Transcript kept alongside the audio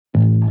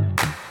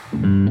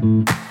Hello,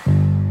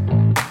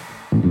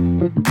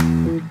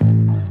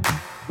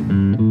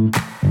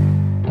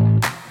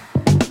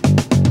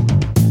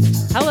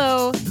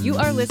 you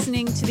are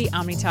listening to the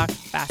OmniTalk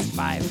Fast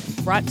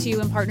Five, brought to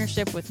you in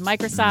partnership with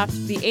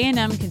Microsoft, the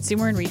A&M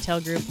Consumer and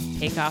Retail Group,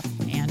 Takeoff,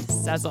 and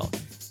Sezzle.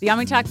 The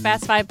OmniTalk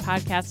Fast Five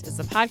podcast is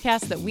a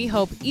podcast that we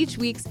hope each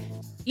week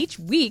makes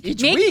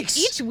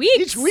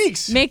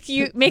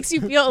you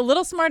feel a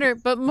little smarter,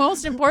 but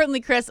most importantly,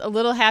 Chris, a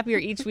little happier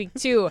each week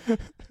too.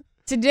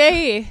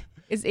 Today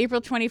is April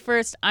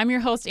 21st. I'm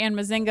your host, Ann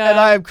Mazinga. And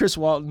I am Chris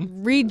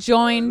Walton.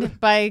 Rejoined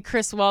by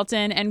Chris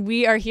Walton, and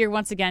we are here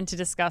once again to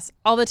discuss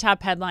all the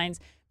top headlines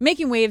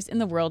making waves in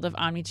the world of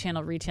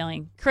omnichannel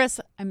retailing. Chris,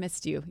 I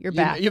missed you. You're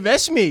back. You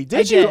missed me,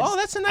 did you? Oh,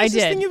 that's the nicest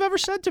thing you've ever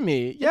said to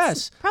me.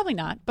 Yes. Probably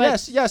not.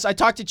 But yes. I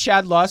talked to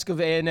Chad Lusk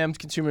of A&M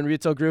Consumer and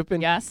Retail Group,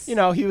 and yes.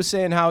 he was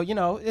saying how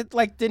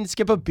it didn't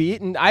skip a beat,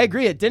 and I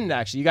agree, it didn't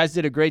actually. You guys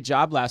did a great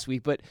job last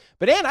week, but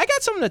Ann, I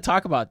got something to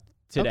talk about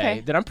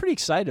today that I'm pretty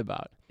excited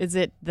about. Is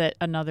it that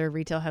another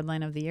retail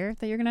headline of the year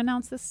that you're going to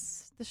announce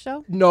this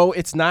show? No,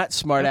 it's not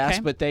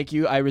smartass, but thank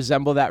you. I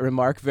resemble that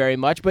remark very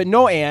much. But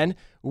no, Ann,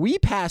 we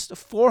passed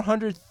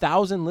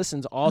 400,000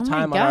 listens all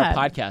time on our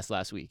podcast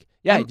last week.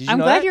 Yeah, did you know I'm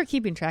glad that? you're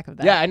keeping track of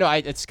that. Yeah, I know.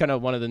 It's kind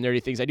of one of the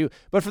nerdy things I do.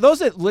 But for those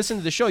that listen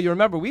to the show, you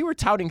remember we were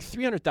touting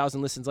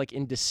 300,000 listens like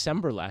in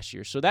December last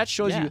year. So that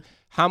shows you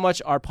how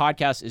much our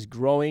podcast is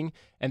growing.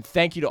 And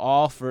thank you to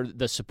all for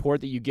the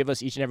support that you give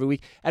us each and every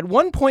week. At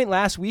one point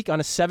last week,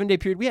 on a 7-day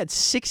period, we had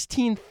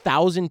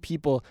 16,000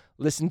 people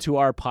listen to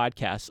our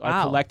podcast,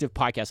 our collective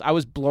podcast. I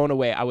was blown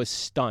away. I was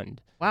stunned.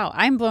 Wow,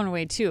 I'm blown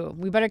away too.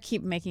 We better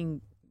keep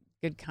making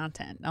good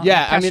content.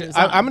 I'm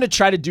going to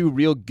try to do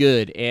real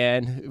good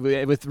and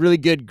with really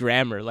good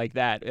grammar like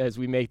that as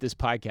we make this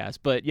podcast.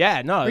 But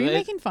yeah, no. Were you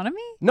making fun of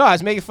me? No, I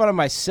was making fun of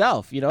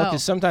myself,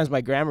 because sometimes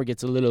my grammar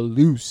gets a little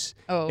loose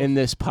in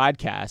this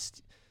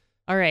podcast.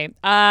 All right.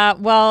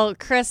 Well,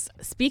 Chris,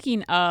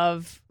 speaking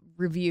of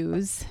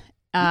reviews,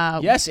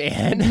 yes,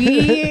 Ann.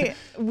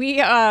 we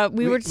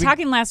were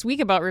talking last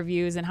week about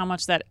reviews and how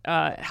much that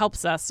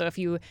helps us. So if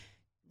you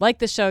like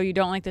the show, you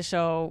don't like the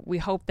show, we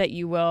hope that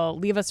you will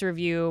leave us a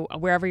review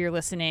wherever you're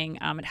listening.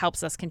 It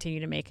helps us continue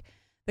to make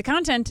the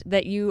content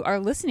that you are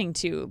listening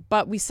to.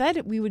 But we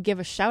said we would give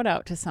a shout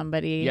out to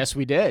somebody. Yes,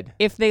 we did.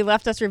 If they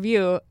left us a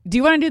review. Do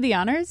you want to do the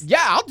honors?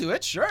 Yeah, I'll do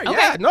it. Sure. Okay.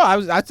 Yeah. No, I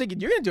was thinking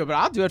you're going to do it, but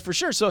I'll do it for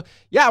sure. So,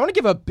 yeah, I want to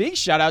give a big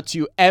shout out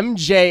to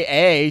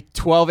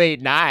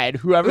MJA1289,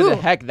 whoever the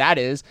heck that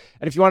is.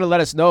 And if you want to let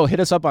us know, hit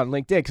us up on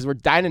LinkedIn because we're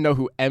dying to know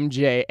who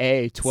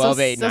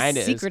MJA1289 is.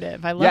 So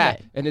secretive. I love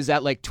it. And is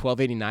that like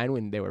 1289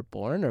 when they were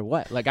born or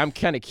what? Like, I'm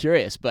kind of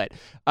curious. But,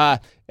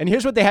 and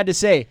here's what they had to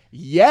say.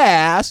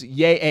 Yes,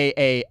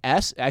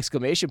 YAAS,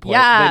 exclamation point.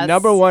 Yes. The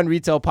number one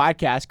retail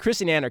podcast.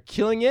 Chris and Ann are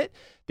killing it.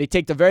 They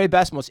take the very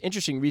best, most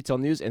interesting retail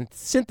news and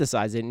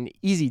synthesize it in an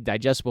easy,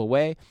 digestible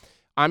way.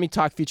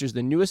 OmniTalk features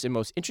the newest and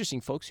most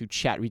interesting folks who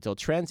chat retail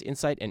trends,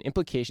 insight, and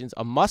implications.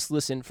 A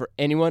must-listen for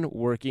anyone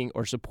working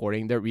or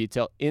supporting the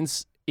retail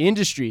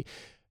industry.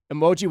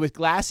 Emoji with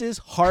glasses,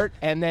 heart,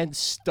 and then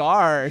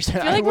stars. I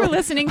feel like we're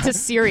listening to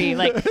Siri,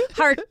 like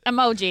heart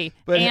emoji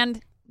and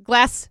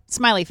glass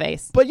smiley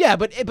face. But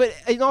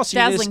in all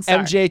seriousness,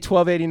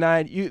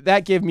 MJ1289,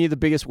 that gave me the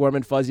biggest warm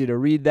and fuzzy to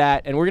read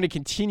that. And we're going to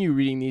continue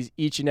reading these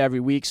each and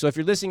every week. So if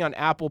you're listening on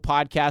Apple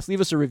Podcasts,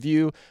 leave us a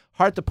review.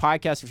 Heart the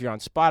podcast if you're on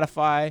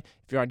Spotify,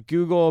 if you're on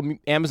Google,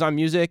 Amazon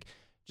Music.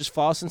 Just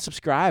follow us and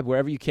subscribe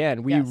wherever you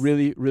can. We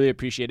really, really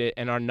appreciate it.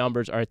 And our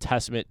numbers are a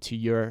testament to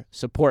your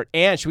support.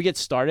 Ann, should we get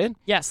started?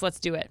 Yes, let's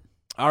do it.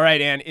 All right,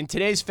 Ann. In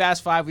today's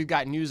Fast Five, we've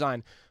got news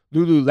on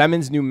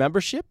Lululemon's new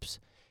memberships,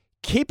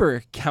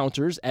 Caper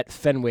counters at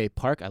Fenway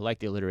Park. I like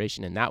the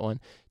alliteration in that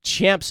one.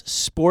 Champs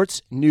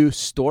Sports new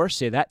store.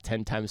 Say that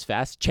 10 times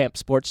fast.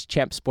 Champs Sports,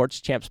 Champs Sports,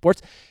 Champs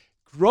Sports.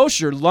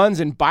 Grocer Lunds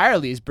and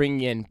Byerly's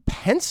bringing in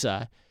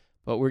Pensa.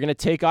 But we're going to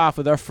take off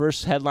with our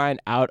first headline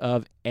out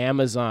of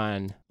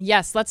Amazon.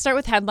 Yes, let's start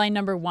with headline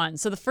number 1.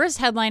 So the first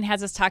headline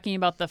has us talking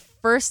about the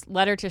first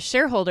letter to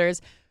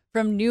shareholders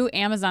from new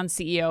Amazon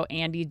CEO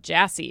Andy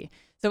Jassy.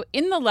 So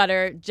in the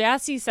letter,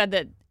 Jassy said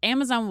that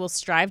Amazon will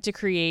strive to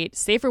create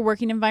safer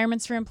working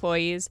environments for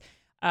employees,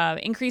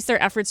 increase their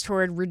efforts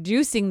toward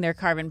reducing their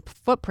carbon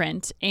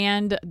footprint,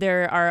 and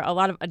there are a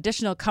lot of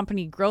additional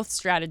company growth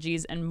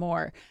strategies and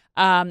more.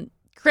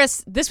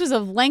 Chris, this was a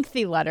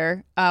lengthy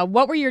letter.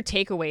 What were your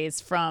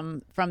takeaways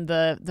from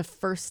the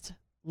first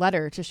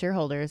letter to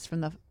shareholders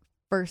from the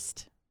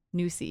first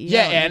new CEO?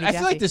 Yeah, and I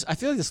feel like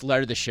this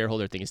letter to the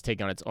shareholder thing is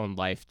taking on its own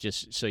life.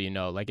 Just so you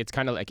know, like it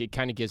kind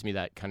of gives me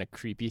that kind of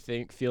creepy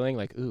feeling,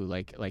 like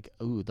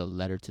the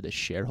letter to the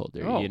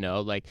shareholder,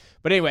 But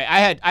anyway,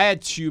 I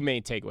had two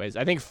main takeaways.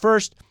 I think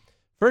first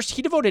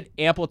he devoted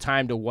ample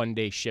time to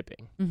one-day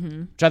shipping,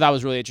 which I thought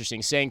was really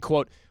interesting, saying,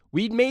 quote,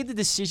 "We'd made the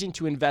decision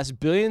to invest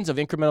billions of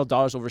incremental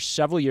dollars over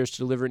several years to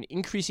deliver an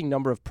increasing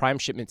number of Prime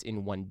shipments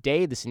in one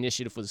day. This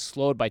initiative was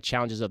slowed by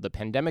challenges of the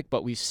pandemic,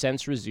 but we've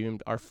since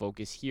resumed our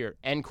focus here,"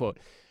 end quote.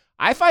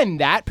 I find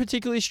that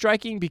particularly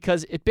striking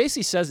because it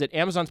basically says that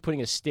Amazon's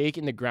putting a stake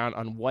in the ground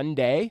on one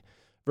day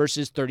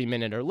versus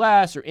 30-minute or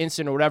less or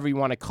instant or whatever you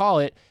want to call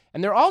it.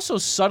 And they're also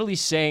subtly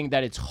saying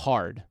that it's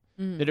hard,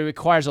 that it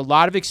requires a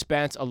lot of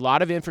expense, a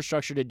lot of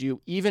infrastructure to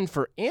do, even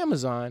for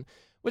Amazon,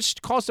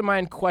 which calls to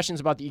mind questions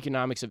about the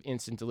economics of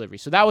instant delivery.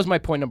 So that was my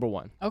point number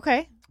one.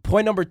 Okay.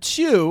 Point number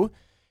two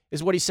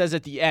is what he says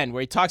at the end,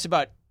 where he talks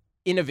about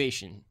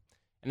innovation.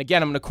 And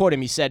again, I'm going to quote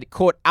him. He said,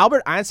 quote,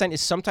 Albert Einstein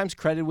is sometimes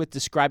credited with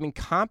describing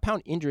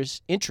compound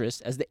interest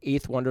as the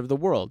eighth wonder of the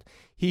world.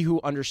 He who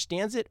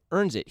understands it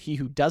earns it. He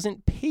who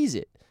doesn't pays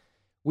it.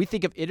 We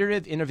think of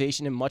iterative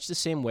innovation in much the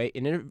same way.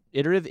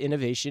 Iterative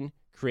innovation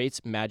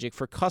creates magic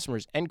for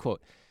customers, end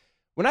quote.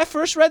 When I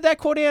first read that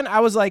quote, Ann,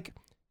 I was like,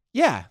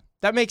 yeah,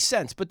 that makes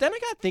sense. But then I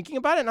got thinking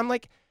about it, and I'm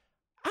like,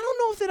 I don't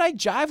know if that I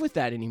jive with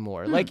that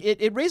anymore. Like,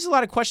 it raises a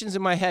lot of questions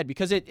in my head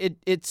because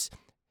it's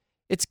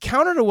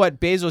counter to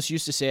what Bezos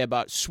used to say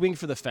about swing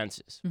for the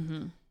fences.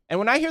 Mm-hmm. And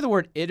when I hear the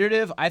word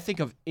iterative, I think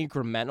of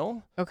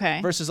incremental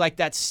versus like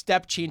that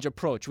step change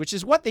approach, which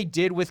is what they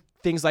did with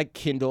things like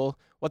Kindle,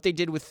 what they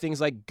did with things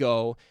like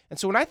Go. And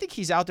so when I think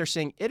he's out there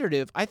saying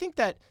iterative, I think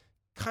that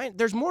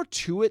there's more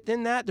to it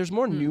than that. There's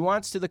more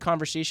nuance to the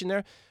conversation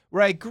there,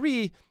 where I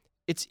agree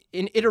it's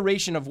an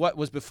iteration of what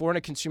was before in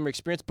a consumer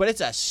experience, but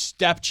it's a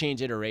step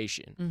change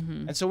iteration.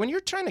 Mm-hmm. And so when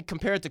you're trying to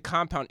compare it to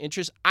compound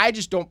interest, I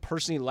just don't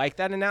personally like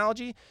that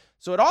analogy.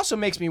 So it also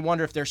makes me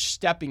wonder if they're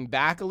stepping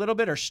back a little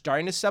bit or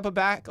starting to step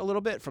back a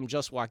little bit from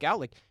just walk out.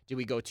 Like, did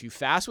we go too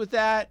fast with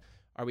that?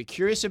 Are we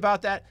curious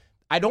about that?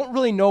 I don't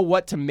really know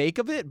what to make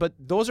of it, but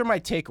those are my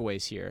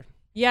takeaways here.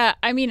 Yeah,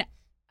 I mean,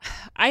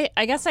 I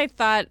guess I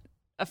thought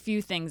a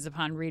few things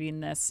upon reading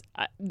this.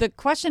 The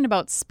question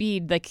about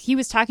speed, like he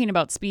was talking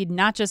about speed,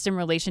 not just in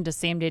relation to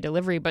same day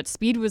delivery, but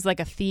speed was like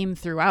a theme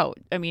throughout.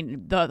 I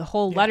mean, the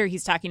whole letter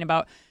he's talking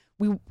about,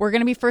 we're going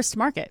to be first to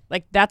market.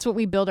 Like that's what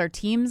we build our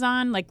teams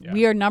on. Like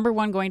we are number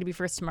one going to be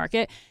first to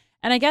market.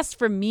 And I guess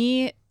for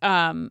me,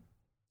 I'm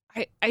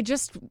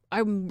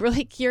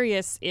really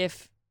curious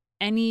if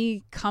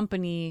any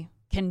company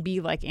can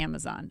be like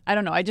Amazon. I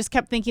don't know. I just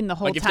kept thinking the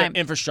whole time. Like if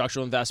their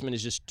infrastructural investment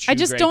is just too I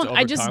just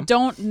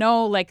don't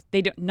know. Like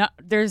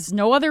there's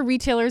no other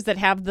retailers that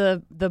have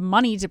the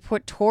money to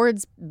put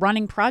towards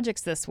running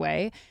projects this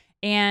way.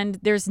 And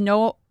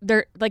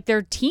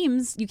their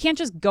teams, you can't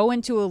just go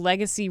into a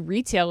legacy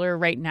retailer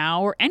right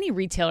now, or any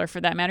retailer for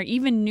that matter,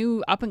 even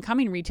new up and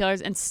coming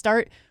retailers, and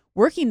start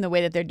working the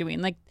way that they're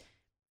doing. Like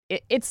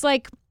it's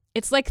like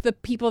the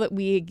people that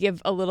we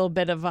give a little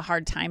bit of a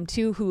hard time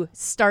to, who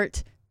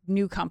start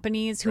new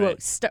companies,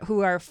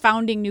 who are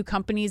founding new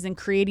companies and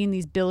creating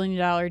these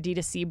billion-dollar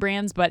D2C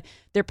brands, but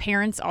their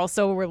parents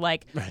also were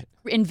like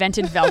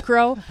invented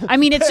Velcro. I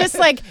mean, it's just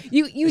like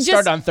you just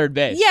start on third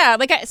base. Yeah,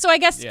 so I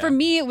guess for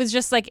me it was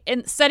just like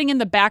setting in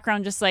the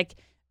background, just like,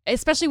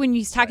 especially when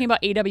he's talking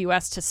about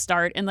AWS to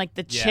start and like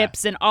the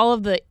chips and all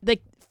of the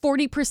like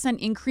 40%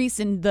 increase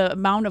in the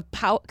amount of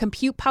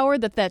compute power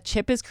that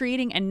chip is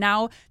creating, and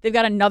now they've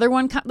got another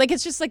one. Like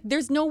it's just like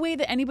there's no way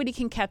that anybody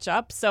can catch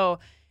up. So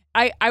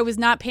I was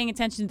not paying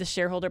attention to the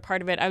shareholder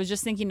part of it. I was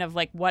just thinking of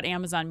like what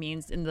Amazon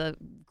means in the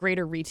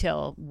greater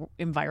retail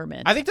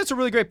environment. I think that's a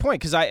really great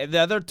point, because the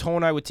other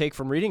tone I would take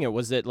from reading it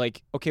was that,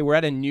 like, okay, we're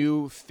at a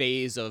new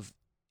phase of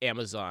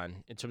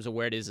Amazon in terms of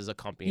where it is as a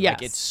company. Yes.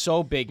 Like, it's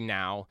so big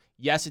now.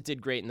 Yes, it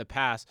did great in the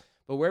past,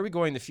 but where are we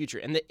going in the future?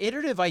 And the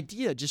iterative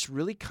idea just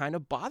really kind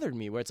of bothered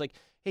me, where it's like,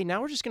 hey, now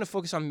we're just going to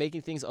focus on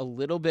making things a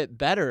little bit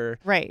better,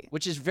 right?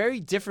 Which is very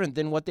different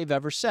than what they've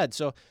ever said.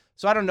 So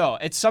I don't know.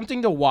 It's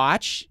something to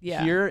watch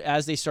here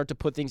as they start to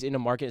put things into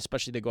market,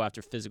 especially they go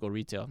after physical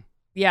retail.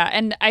 Yeah,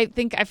 and I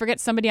forget,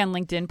 somebody on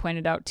LinkedIn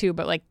pointed out too,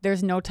 but like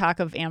there's no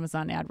talk of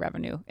Amazon ad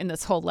revenue in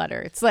this whole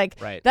letter. It's like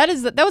that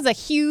was a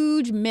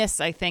huge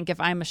miss, I think, if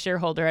I'm a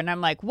shareholder, and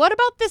I'm like, what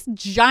about this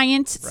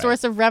giant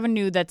source of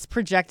revenue that's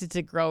projected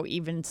to grow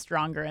even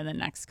stronger in the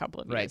next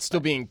couple of years? Right,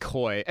 still being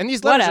coy. And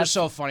these letters are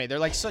so funny. They're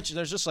like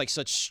there's just like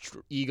such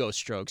ego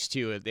strokes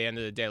too at the end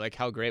of the day, like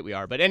how great we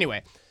are. But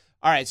anyway,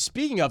 all right,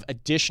 speaking of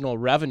additional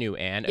revenue,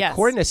 Ann,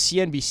 according to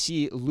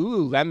CNBC,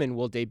 Lululemon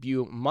will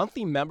debut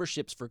monthly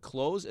memberships for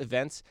clothes,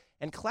 events,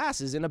 and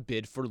classes in a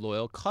bid for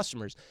loyal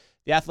customers.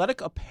 The athletic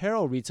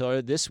apparel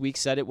retailer this week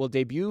said it will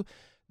debut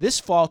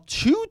this fall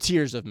 2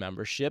 tiers of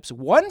memberships,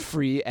 1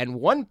 free and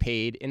 1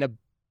 paid, in a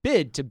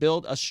bid to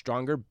build a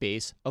stronger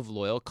base of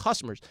loyal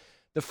customers.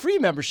 The free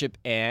membership,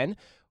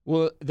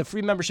 the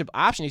free membership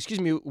option,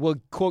 will,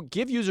 quote,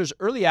 give users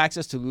early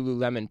access to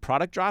Lululemon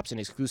product drops and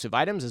exclusive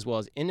items, as well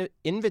as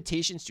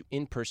invitations to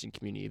in-person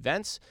community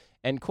events,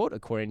 end quote,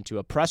 according to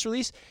a press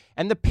release.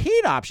 And the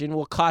paid option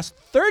will cost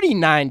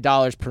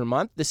 $39 per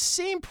month, the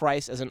same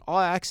price as an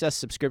all-access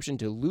subscription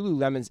to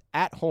Lululemon's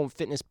at-home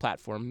fitness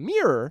platform,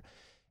 Mirror,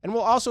 and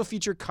will also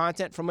feature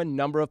content from a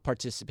number of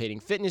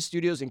participating fitness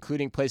studios,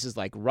 including places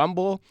like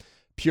Rumble,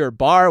 Pure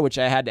Barre, which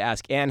I had to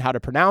ask Ann how to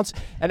pronounce,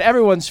 and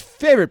everyone's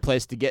favorite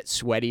place to get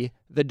sweaty,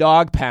 the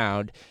Dog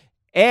Pound.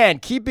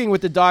 And keeping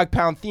with the Dog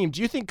Pound theme,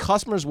 do you think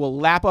customers will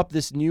lap up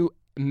this new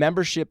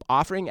membership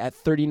offering at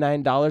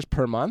 $39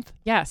 per month?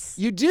 Yes.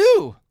 You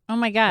do? Oh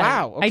my God.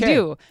 Wow. Okay. I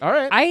do. All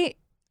right.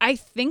 I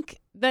think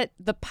that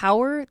the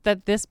power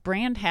that this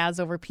brand has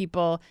over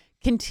people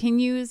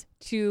continues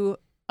to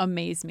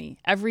amaze me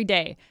every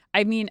day.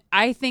 I mean,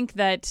 I think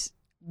that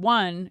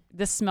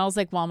this smells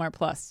like Walmart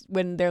Plus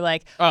when they're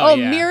like,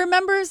 Mirror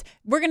members,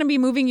 we're going to be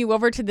moving you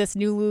over to this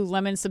new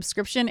Lululemon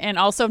subscription. And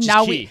also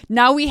now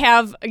we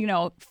have,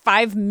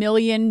 5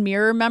 million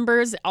Mirror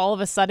members all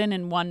of a sudden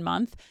in 1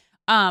 month.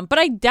 But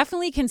I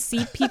definitely can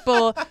see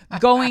people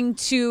going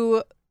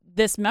to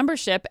this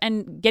membership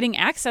and getting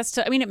access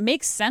to, it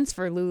makes sense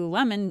for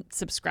Lululemon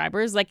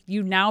subscribers. Like,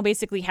 you now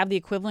basically have the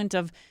equivalent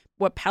of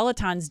what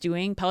Peloton's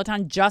doing.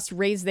 Peloton just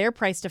raised their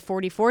price to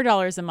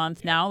 $44 a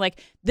month now.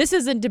 Like, this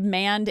is a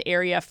demand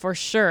area for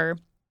sure.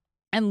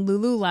 And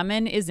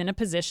Lululemon is in a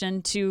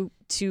position to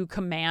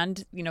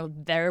command,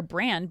 their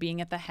brand being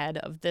at the head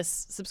of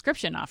this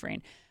subscription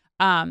offering.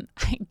 I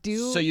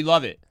do. So you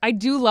love it. I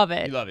do love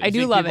it. You love it. I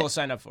do love it. People will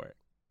sign up for it.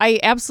 I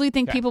absolutely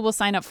think people will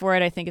sign up for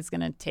it. I think it's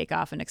going to take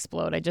off and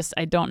explode.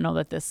 I don't know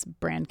that this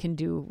brand can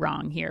do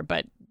wrong here,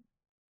 but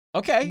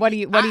okay. What do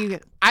you?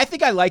 I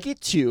think I like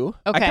it too.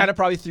 Okay. I kind of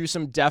probably threw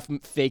some def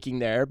faking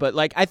there, but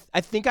like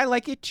I think I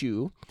like it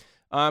too,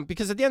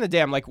 because at the end of the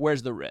day, I'm like,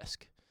 where's the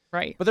risk?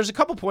 Right. But there's a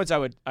couple points I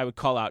would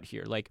call out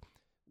here. Like,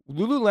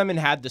 Lululemon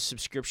had the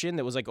subscription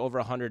that was like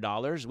over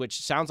 $100,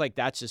 which sounds like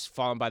that's just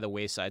fallen by the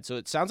wayside. So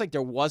it sounds like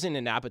there wasn't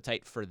an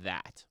appetite for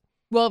that.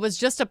 Well, it was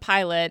just a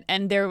pilot,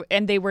 and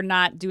they were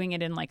not doing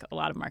it in like a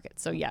lot of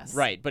markets. So yes.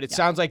 Right, but it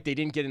sounds like they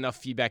didn't get enough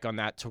feedback on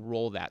that to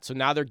roll that. So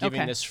now they're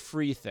giving this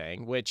free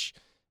thing, which,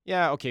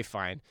 yeah, okay,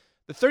 fine.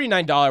 The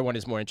 $39 one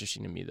is more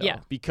interesting to me though,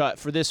 because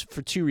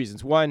for 2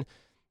 reasons. One,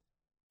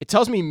 it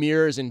tells me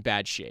Mirror is in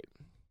bad shape,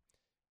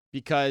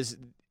 because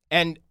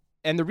and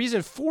the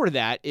reason for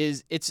that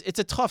is it's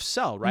a tough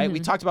sell, right? Mm-hmm. We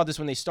talked about this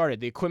when they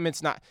started. The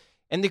equipment's not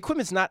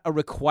a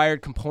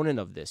required component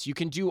of this. You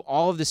can do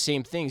all of the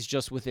same things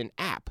just with an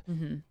app.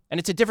 Mm-hmm. And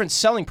it's a different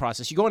selling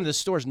process. You go into the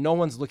stores, no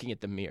one's looking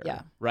at the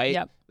mirror, right?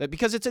 Yep.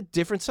 Because it's a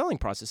different selling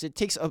process. It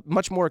takes a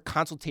much more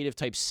consultative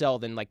type sell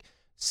than like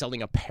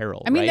selling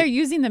apparel. They're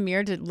using the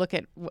mirror to look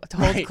at, to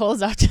hold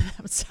clothes out to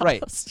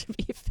themselves, to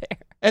be fair.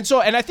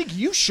 And I think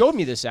you showed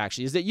me this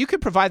actually, is that you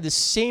could provide the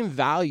same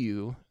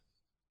value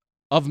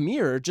of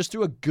Mirror just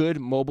through a good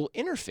mobile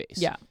interface.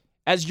 Yeah.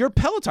 As your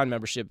Peloton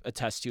membership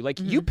attests to. Like,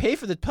 you pay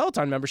for the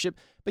Peloton membership,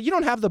 but you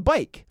don't have the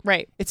bike.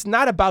 Right. It's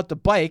not about the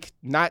bike,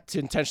 not to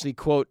intentionally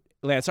quote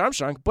Lance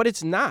Armstrong, but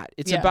it's not.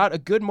 It's about a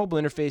good mobile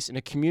interface and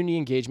a community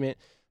engagement.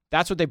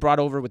 That's what they brought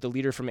over with the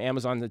leader from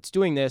Amazon that's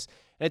doing this.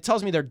 And it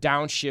tells me they're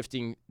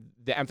downshifting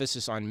the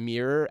emphasis on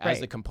Mirror as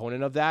the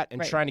component of that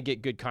and trying to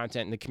get good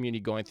content in the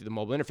community going through the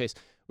mobile interface,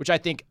 which I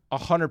think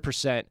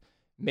 100%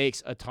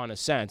 makes a ton of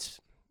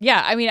sense.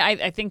 Yeah,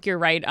 I think you're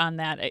right on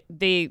that.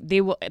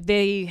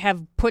 They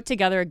have put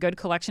together a good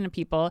collection of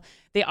people.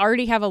 They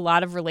already have a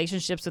lot of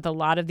relationships with a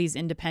lot of these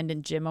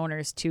independent gym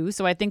owners too.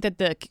 So I think that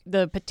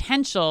the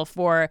potential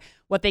for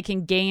what they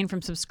can gain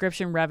from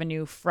subscription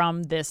revenue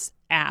from this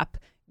app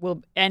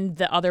will end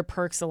the other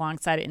perks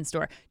alongside it in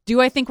store.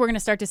 Do I think we're going to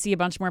start to see a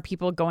bunch more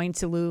people going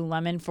to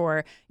Lululemon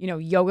for,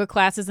 yoga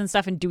classes and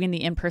stuff and doing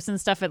the in-person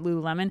stuff at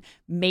Lululemon?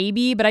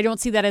 Maybe, but I don't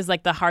see that as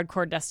like the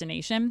hardcore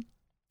destination.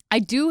 I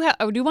do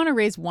want to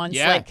raise one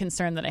slight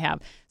concern that I have.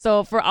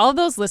 So for all of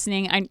those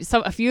listening,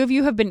 a few of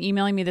you have been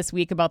emailing me this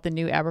week about the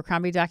new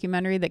Abercrombie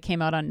documentary that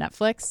came out on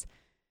Netflix.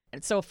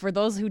 So for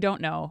those who don't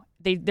know,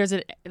 there's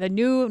the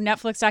new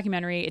Netflix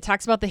documentary. It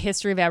talks about the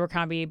history of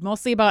Abercrombie,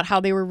 mostly about how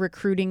they were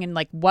recruiting and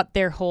like what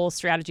their whole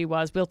strategy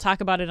was. We'll talk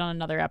about it on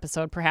another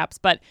episode perhaps.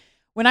 But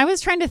when I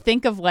was trying to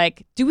think of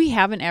like, do we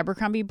have an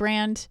Abercrombie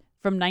brand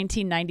from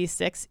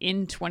 1996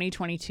 in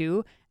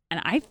 2022?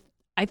 And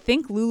I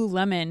think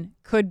Lululemon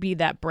could be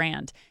that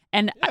brand.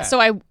 And so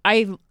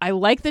I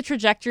like the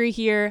trajectory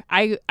here.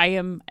 I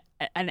am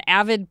an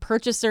avid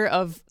purchaser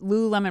of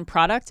Lululemon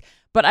product,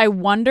 but I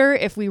wonder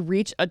if we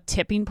reach a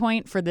tipping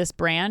point for this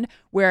brand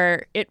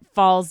where it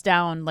falls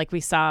down like we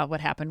saw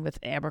what happened with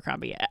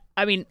Abercrombie.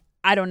 I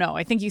don't know.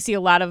 I think you see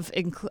a lot of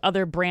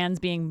other brands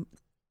being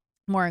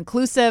more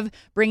inclusive,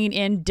 bringing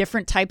in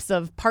different types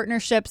of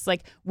partnerships.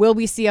 Like, will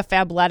we see a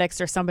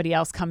Fabletics or somebody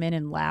else come in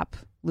and lap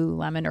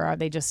Lululemon, or are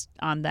they just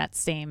on that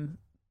same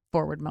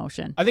forward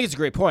motion? I think it's a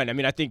great point.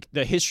 I think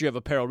the history of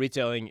apparel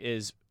retailing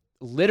is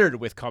littered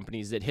with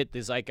companies that hit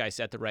the zeitgeist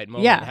at the right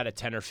moment and had a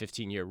 10 or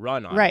 15-year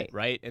run on it,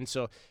 right? And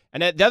so,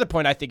 and the other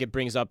point I think it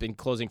brings up in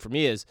closing for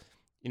me is,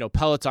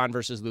 Peloton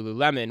versus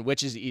Lululemon,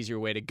 which is the easier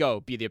way to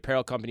go? Be the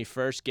apparel company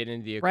first, get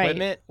into the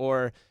equipment,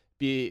 or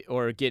get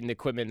in the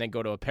equipment and then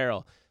go to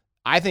apparel.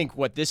 I think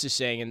what this is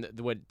saying, and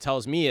what it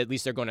tells me, at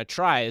least they're going to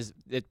try, is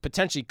it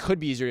potentially could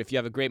be easier if you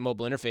have a great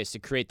mobile interface to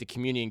create the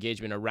community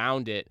engagement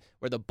around it,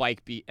 where the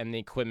bike and the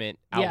equipment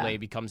outlay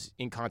becomes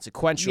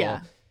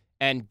inconsequential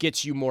and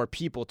gets you more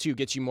people too,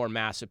 gets you more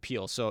mass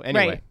appeal. So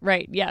anyway.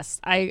 Right. Yes,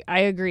 I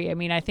agree.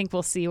 I think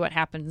we'll see what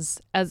happens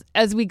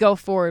as we go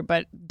forward,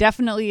 but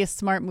definitely a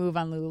smart move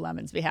on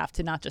Lululemon's behalf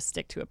to not just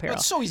stick to apparel.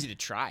 It's so easy to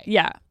try.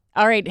 Yeah.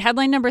 All right.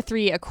 Headline number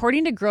 3,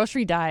 according to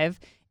Grocery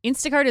Dive,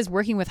 Instacart is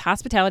working with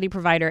hospitality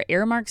provider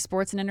Aramark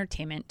Sports and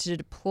Entertainment to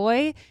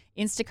deploy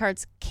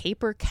Instacart's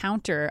Caper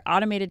Counter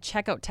automated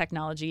checkout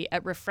technology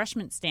at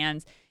refreshment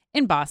stands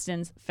in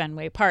Boston's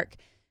Fenway Park.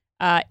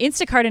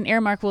 Instacart and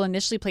Aramark will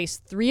initially place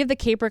 3 of the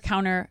Caper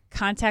Counter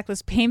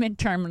contactless payment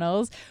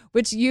terminals,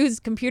 which use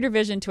computer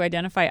vision to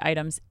identify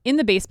items in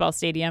the baseball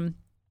stadium,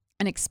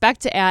 and expect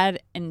to add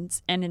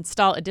and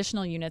install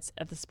additional units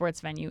at the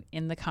sports venue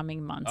in the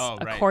coming months,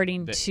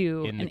 according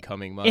to an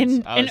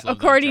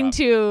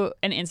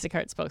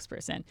Instacart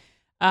spokesperson.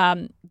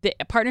 The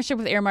partnership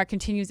with Aramark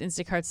continues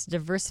Instacart's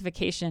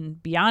diversification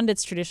beyond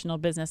its traditional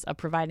business of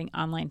providing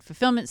online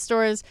fulfillment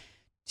services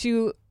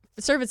to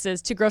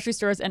grocery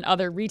stores and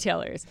other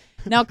retailers.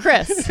 Now,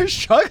 Chris, you're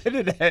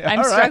struggling today.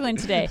 I'm struggling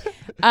today.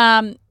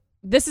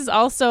 This is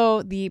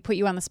also the put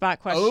you on the spot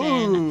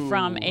question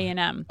from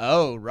A&M.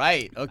 Oh,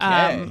 right.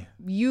 Okay.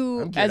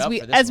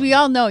 We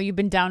all know, you've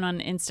been down on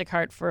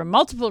Instacart for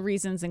multiple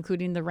reasons,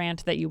 including the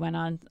rant that you went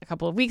on a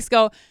couple of weeks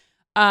ago.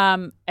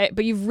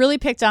 But you've really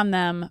picked on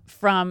them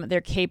from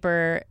their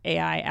Caper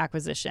AI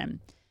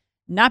acquisition.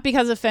 Not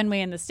because of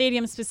Fenway and the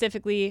stadium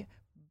specifically,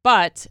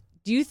 but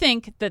do you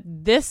think that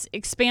this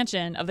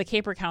expansion of the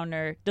Caper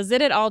Counter, does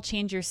it at all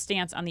change your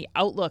stance on the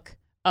outlook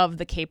of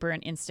the Caper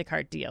and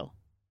Instacart deal?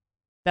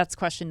 That's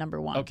question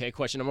number 1. Okay,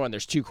 question number 1.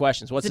 There's 2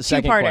 questions. What's the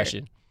second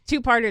question?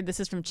 Two-parter.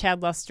 This is from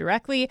Chad Luss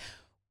directly.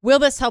 Will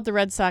this help the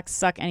Red Sox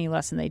suck any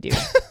less than they do?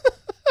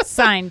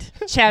 Signed,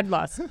 Chad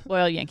Luss,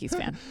 loyal Yankees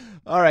fan.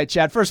 All right,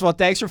 Chad. First of all,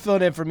 thanks for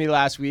filling in for me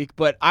last week.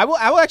 But I will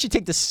actually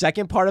take the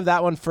second part of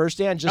that one first,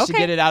 Dan, just to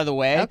get it out of the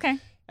way. Okay.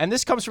 And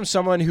this comes from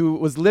someone who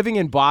was living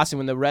in Boston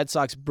when the Red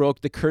Sox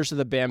broke the curse of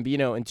the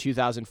Bambino in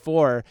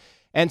 2004.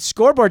 And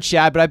scoreboard,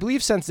 Chad, but I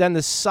believe since then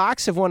the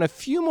Sox have won a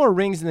few more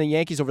rings than the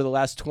Yankees over the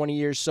last 20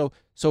 years. So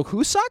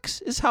who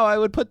sucks is how I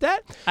would put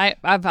that.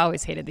 I've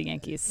always hated the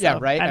Yankees. So yeah,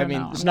 right? I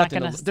mean, there's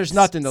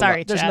nothing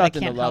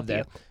to love there.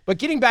 You. But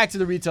getting back to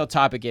the retail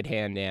topic at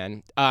hand,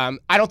 Dan, I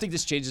don't think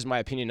this changes my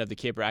opinion of the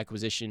Caper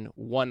acquisition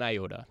one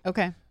iota.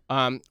 Okay.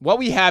 What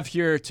we have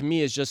here, to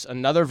me, is just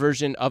another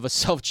version of a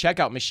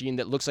self-checkout machine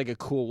that looks like a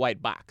cool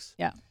white box.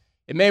 Yeah.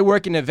 It may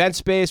work in an event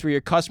space where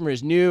your customer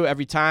is new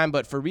every time,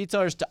 but for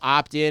retailers to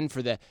opt in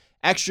for the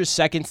extra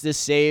seconds this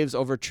saves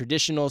over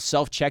traditional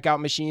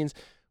self-checkout machines,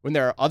 when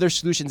there are other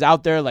solutions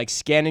out there like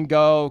Scan and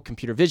Go,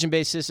 computer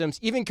vision-based systems,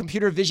 even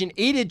computer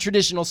vision-aided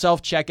traditional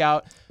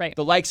self-checkout,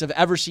 the likes of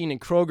Everseen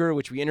and Kroger,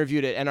 which we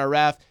interviewed at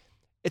NRF,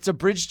 it's a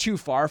bridge too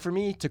far for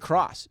me to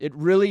cross. It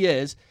really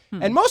is.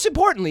 And most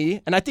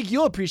importantly, and I think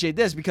you'll appreciate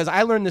this because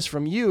I learned this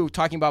from you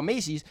talking about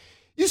Macy's,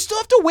 you still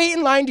have to wait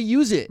in line to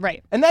use it.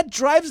 Right. And that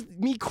drives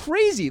me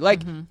crazy.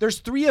 Like, there's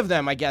 3 of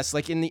them, I guess,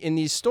 like in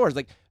these stores.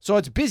 Like, so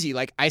it's busy.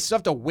 Like, I still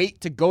have to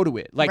wait to go to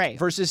it. Like,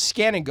 versus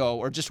Scan and Go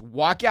or just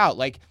walk out.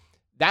 Like,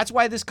 that's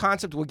why this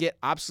concept will get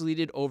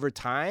obsoleted over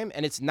time,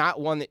 and it's not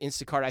one that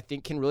Instacart, I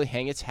think, can really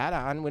hang its hat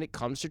on when it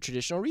comes to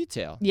traditional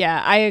retail.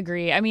 Yeah, I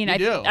agree. I mean, you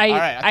do? All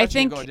right. I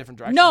think you go a different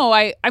direction. No,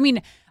 I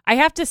mean, I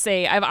have to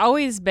say, I've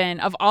always been,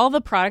 of all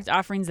the product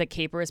offerings that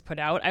Caper has put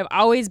out, I've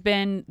always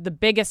been the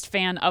biggest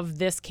fan of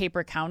this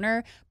Caper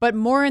Counter, but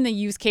more in the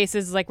use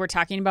cases like we're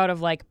talking about of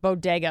like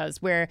bodegas,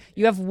 where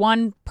you have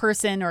one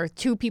person or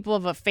 2 people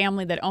of a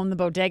family that own the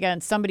bodega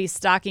and somebody's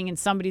stocking and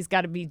somebody's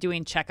got to be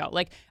doing checkout.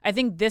 Like, I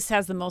think this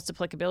has the most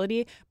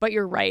applicability, but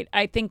you're right.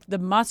 I think the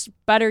much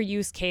better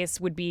use case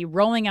would be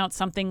rolling out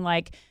something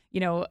like, you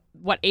know,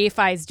 what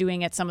AFI is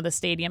doing at some of the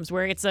stadiums,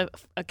 where it's a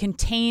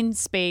contained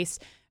space,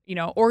 you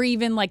know, or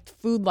even like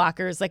food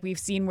lockers like we've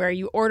seen where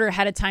you order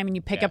ahead of time and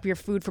you pick up your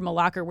food from a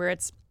locker where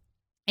it's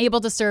able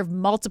to serve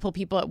multiple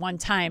people at one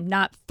time,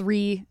 not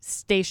 3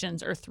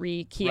 stations or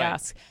 3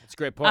 kiosks. Right. That's a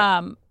great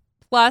point.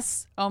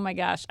 Plus, oh my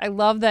gosh, I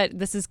love that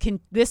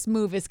this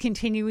move is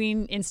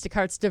continuing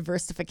Instacart's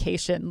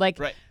diversification. Like,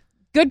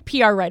 good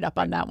PR write-up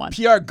on that one.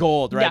 PR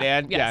gold, right,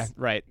 Ann? Yes. Yeah,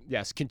 right.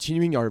 Yes,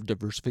 continuing our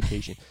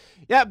diversification.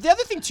 Yeah, the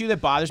other thing, too,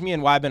 that bothers me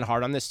and why I've been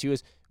hard on this, too,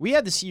 is we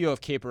had the CEO of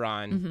Caper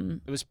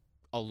on. It was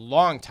a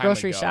long time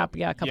Grocery ago. shop,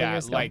 a couple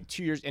years ago. Like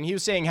 2 years. And he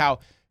was saying how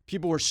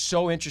people were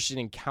so interested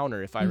in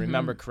Counter, if I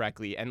remember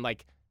correctly. And,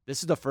 like,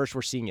 this is the first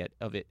we're seeing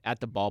of it at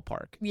the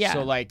ballpark. Yeah.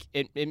 So, like,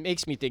 it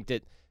makes me think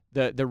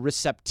that the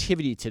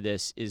receptivity to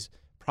this is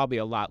probably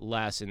a lot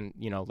less. And,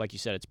 you know, like you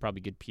said, it's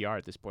probably good PR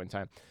at this point in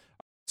time.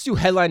 Let's do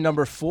headline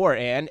number 4,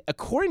 and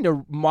according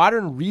to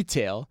Modern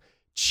Retail,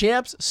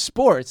 Champs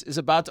Sports is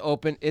about to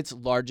open its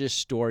largest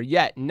store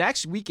yet.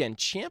 Next weekend,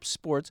 Champs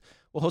Sports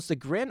will host the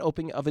grand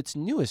opening of its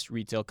newest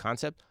retail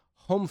concept,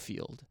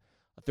 Homefield,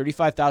 a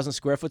 35,000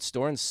 square foot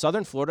store in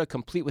southern Florida,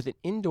 complete with an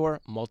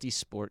indoor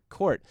multi-sport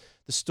court.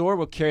 The store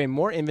will carry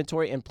more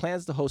inventory and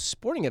plans to host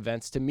sporting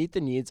events to meet the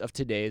needs of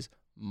today's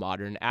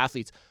modern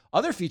athletes.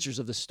 Other features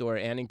of the store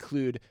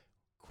include,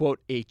 quote,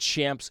 a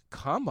Champs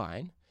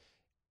Combine,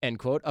 end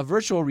quote, a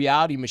virtual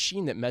reality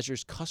machine that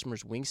measures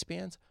customers'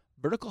 wingspans,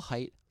 vertical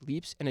height,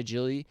 leaps, and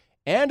agility,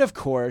 and, of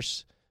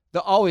course,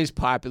 the always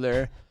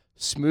popular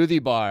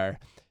smoothie bar.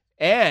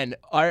 And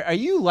are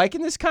you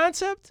liking this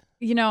concept?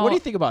 You know, what do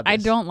you think about this? I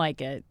don't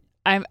like it.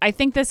 I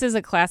think this is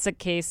a classic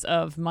case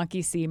of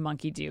monkey see,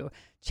 monkey do.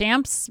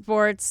 Champs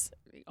Sports,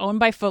 owned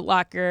by Foot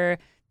Locker,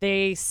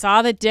 They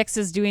saw that Dick's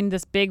is doing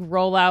this big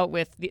rollout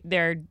with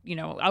their,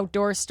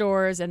 outdoor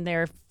stores and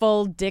their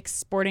full Dick's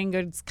Sporting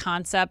Goods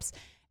concepts.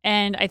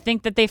 And I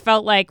think that they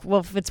felt like, well,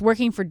 if it's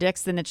working for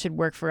Dick's, then it should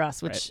work for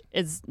us, which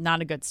is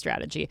not a good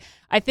strategy.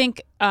 I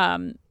think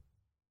when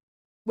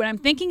I'm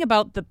thinking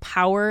about the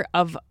power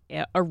of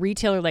a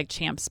retailer like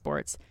Champ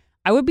Sports,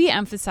 I would be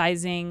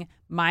emphasizing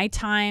my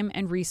time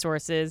and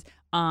resources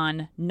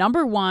on,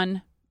 number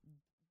one,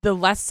 the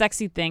less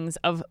sexy things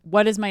of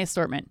what is my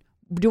assortment?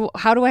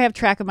 How do I have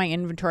track of my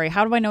inventory?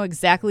 How do I know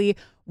exactly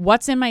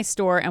what's in my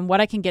store and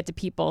what I can get to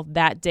people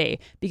that day?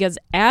 Because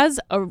as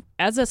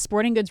a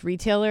sporting goods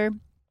retailer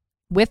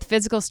with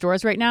physical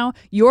stores right now,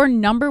 your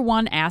number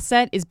one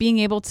asset is being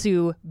able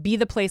to be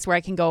the place where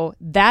I can go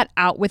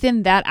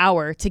within that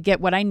hour to get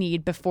what I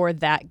need before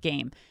that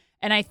game.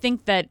 And I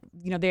think that,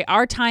 they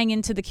are tying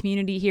into the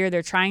community here.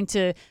 They're trying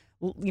to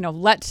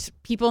let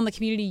people in the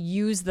community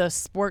use the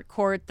sport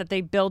court that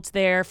they built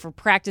there for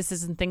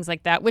practices and things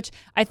like that, which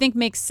I think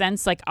makes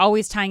sense. Like,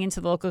 always tying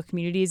into the local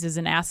communities is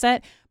an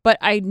asset. But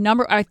I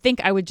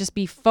think I would just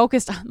be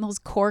focused on those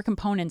core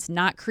components,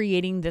 not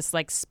creating this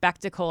like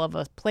spectacle of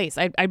a place.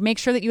 I'd make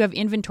sure that you have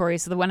inventory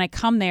so that when I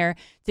come there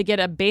to get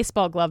a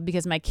baseball glove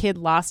because my kid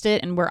lost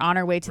it and we're on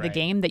our way to the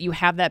game, that you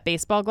have that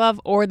baseball glove,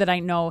 or that I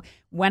know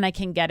when I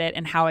can get it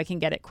and how I can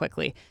get it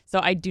quickly. So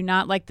I do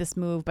not like this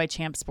move by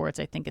Champ Sports.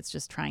 I think it's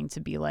just trying to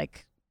be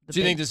like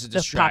you think this is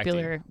distracting?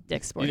 Popular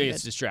Dick's Sporting You think Goods.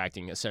 it's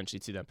distracting, essentially,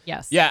 to them?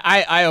 Yes. Yeah,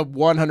 I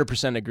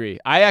 100% agree.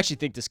 I actually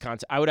think this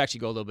concept, I would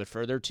actually go a little bit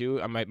further,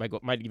 too. I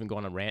might even go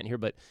on a rant here,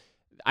 but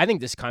I think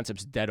this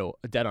concept's dead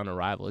on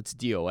arrival. It's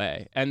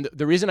DOA. And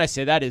the reason I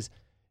say that is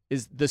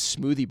the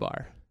smoothie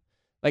bar.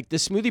 Like the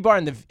smoothie bar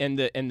and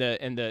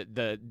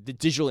the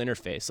digital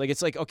interface. Like,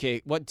 it's like,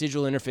 okay, what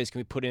digital interface can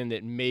we put in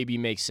that maybe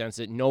makes sense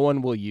that no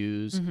one will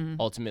use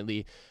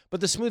ultimately? But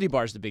the smoothie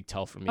bar is the big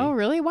tell for me. Oh,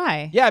 really?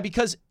 Why? Yeah,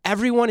 because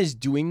everyone is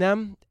doing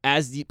them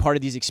as the part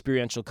of these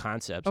experiential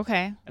concepts.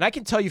 Okay. And I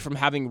can tell you from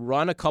having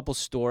run a couple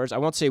stores, I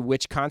won't say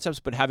which concepts,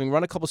 but having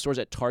run a couple stores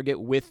at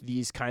Target with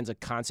these kinds of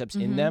concepts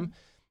in them,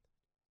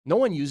 no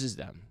one uses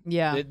them.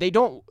 Yeah. They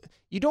don't.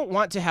 You don't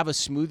want to have a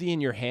smoothie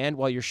in your hand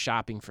while you're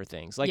shopping for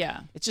things. Like,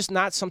 it's just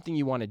not something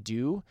you want to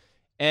do.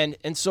 And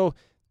so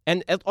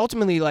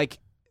ultimately, like,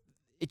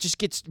 it just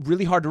gets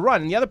really hard to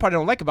run. And the other part I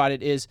don't like about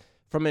it is,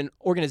 from an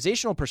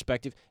organizational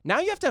perspective,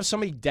 now you have to have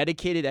somebody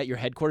dedicated at your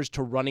headquarters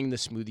to running the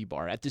smoothie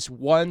bar at this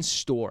one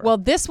store. Well,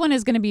 this one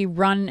is going to be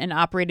run and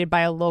operated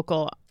by a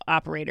local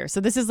operator.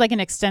 So this is like an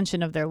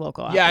extension of their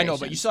local operation. Yeah, I know,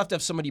 but you still have to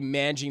have somebody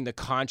managing the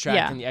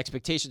contract and the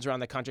expectations around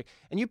the contract.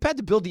 And you've had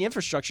to build the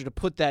infrastructure to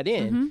put that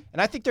in.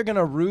 And I think they're going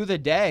to rue the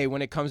day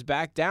when it comes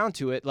back down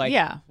to it. Like,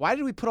 why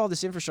did we put all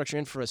this infrastructure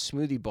in for a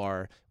smoothie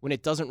bar when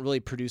it doesn't really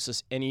produce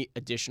us any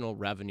additional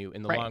revenue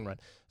in the long run?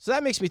 So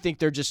that makes me think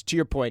they're just, to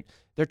your point,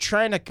 they're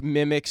trying to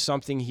mimic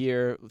something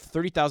here,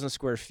 30,000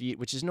 square feet,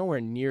 which is nowhere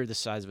near the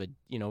size of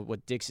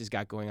what Dick's has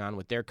got going on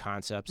with their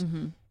concepts.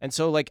 And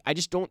so, like, I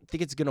just don't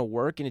think it's going to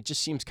work, and it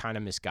just seems kind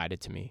of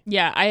misguided to me.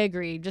 Yeah, I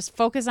agree. Just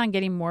focus on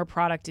getting more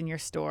product in your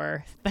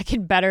store that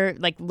can better,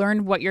 like,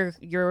 learn what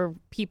your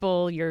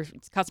people, your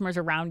customers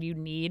around you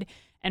need,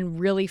 and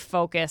really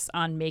focus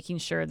on making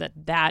sure that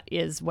that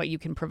is what you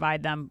can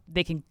provide them.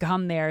 They can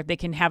come there, they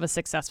can have a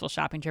successful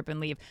shopping trip and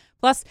leave.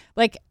 Plus,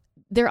 like,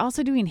 they're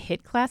also doing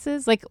HIIT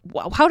classes. Like,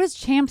 how does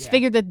Champs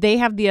figure that they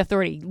have the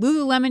authority?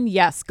 Lululemon,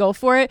 yes, go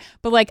for it.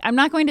 But, like, I'm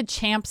not going to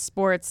Champs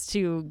Sports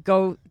to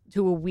go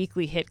to a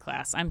weekly HIIT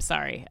class. I'm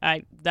sorry.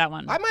 That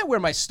one. I might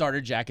wear my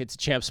starter jacket to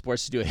Champs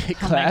Sports to do a HIIT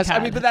class. I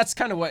mean, but that's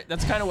kind of what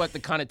the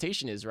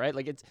connotation is, right?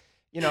 Like, it's,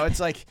 it's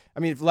like, I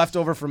mean, left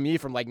over from me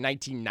from like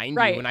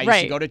 1990 when I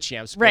used to go to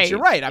Champs Sports. You're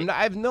right.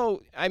 I have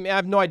no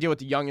idea what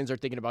the youngins are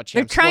thinking about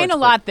Champs Sports. They're trying a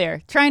lot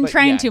there. Trying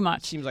too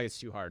much. Seems like it's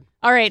too hard.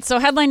 All right, so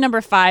headline number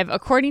 5.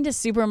 According to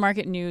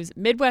Supermarket News,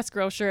 Midwest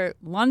grocer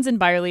Lunds &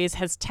 Byerly's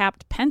has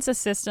tapped Pensa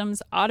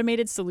Systems'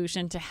 automated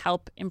solution to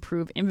help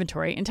improve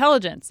inventory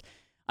intelligence.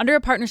 Under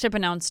a partnership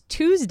announced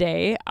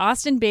Tuesday,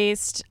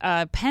 Austin-based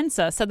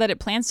Pensa said that it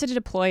plans to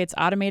deploy its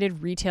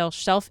automated retail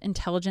shelf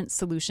intelligence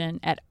solution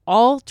at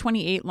all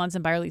 28 Lunds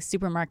 & Byerly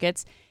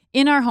supermarkets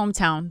in our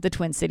hometown, the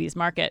Twin Cities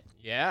market.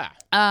 Yeah.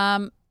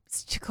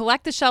 To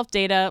collect the shelf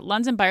data,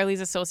 Lunds & Byerly's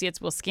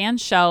associates will scan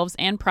shelves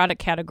and product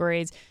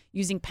categories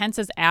using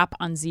Pensa's app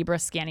on Zebra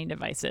scanning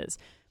devices.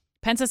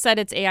 Pensa said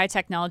its AI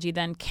technology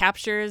then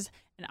captures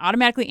and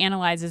automatically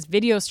analyzes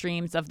video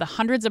streams of the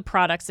hundreds of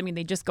products. I mean,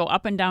 they just go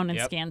up and down and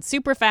scan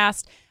super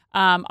fast.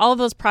 All of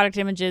those product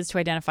images to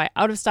identify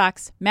out of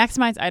stocks,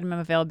 maximize item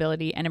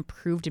availability, and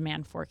improve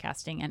demand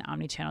forecasting and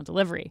omnichannel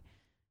delivery.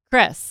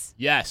 Chris.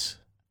 Yes.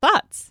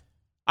 Thoughts?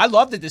 I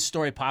love that this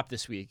story popped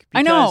this week.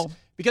 I know.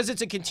 Because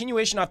it's a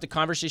continuation off the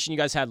conversation you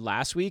guys had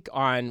last week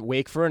on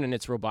Wakefern and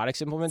its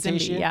robotics implementation.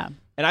 Cindy, yeah.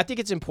 And I think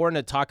it's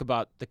important to talk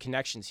about the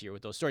connections here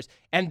with those stories.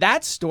 And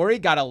that story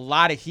got a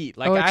lot of heat.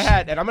 Like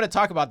and I'm going to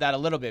talk about that a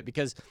little bit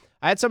because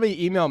I had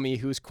somebody email me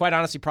who's quite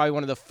honestly probably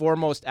one of the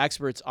foremost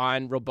experts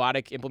on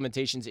robotic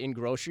implementations in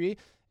grocery.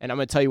 And I'm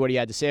going to tell you what he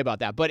had to say about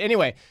that. But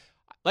anyway,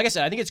 like I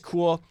said, I think it's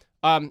cool.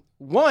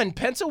 One,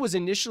 Pensa was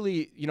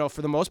initially,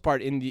 for the most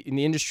part in the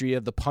industry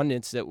of the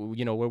pundits that,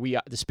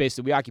 where the space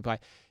that we occupy,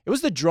 it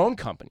was the drone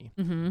company.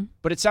 Mm-hmm.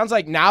 But it sounds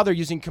like now they're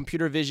using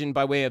computer vision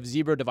by way of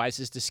Zebra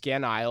devices to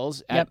scan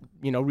aisles at,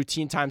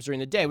 routine times during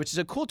the day, which is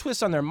a cool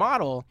twist on their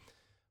model.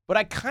 But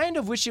I kind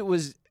of wish it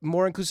was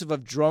more inclusive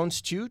of drones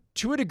too,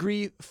 to a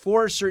degree,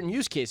 for certain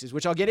use cases,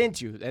 which I'll get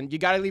into. And you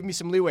got to leave me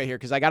some leeway here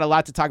because I got a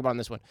lot to talk about on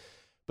this one.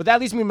 But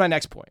that leads me to my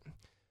next point,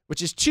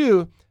 which is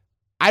two,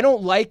 I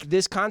don't like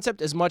this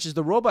concept as much as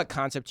the robot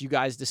concept you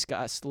guys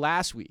discussed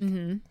last week.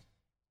 Mm-hmm.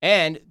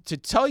 And to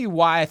tell you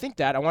why I think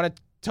that, I want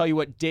to tell you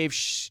what Dave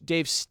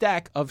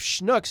Steck of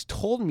Schnucks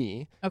told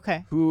me.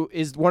 Okay. Who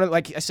is one of,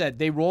 like I said,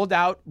 they rolled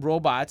out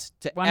robots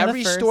to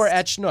every store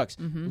at Schnucks.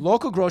 Mm-hmm.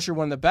 Local grocer,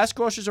 one of the best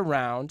grocers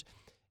around,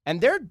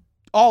 and they're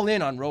all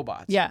in on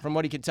robots. Yeah. From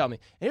what he could tell me.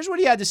 And here's what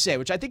he had to say,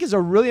 which I think is a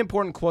really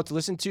important quote to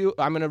listen to.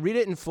 I'm going to read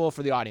it in full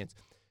for the audience.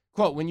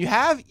 Quote, when you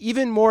have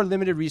even more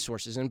limited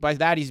resources, and by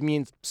that he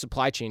means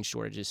supply chain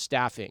shortages,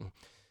 staffing,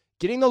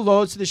 getting the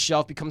loads to the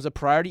shelf becomes a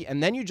priority,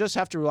 and then you just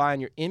have to rely on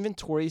your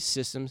inventory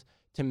systems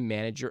to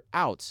manage your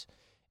outs.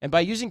 And by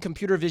using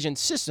computer vision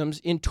systems,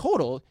 in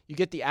total, you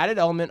get the added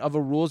element of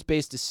a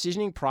rules-based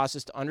decisioning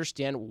process to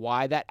understand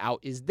why that out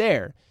is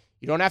there.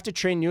 You don't have to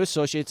train new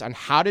associates on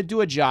how to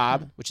do a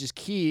job, which is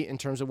key in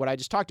terms of what I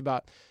just talked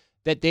about,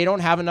 that they don't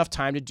have enough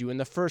time to do in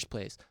the first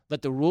place.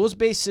 Let the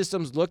rules-based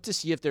systems look to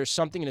see if there's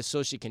something an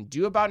associate can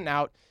do about an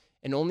out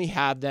and only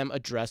have them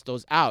address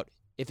those out.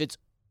 If it's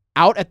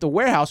out at the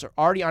warehouse or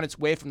already on its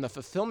way from the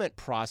fulfillment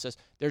process,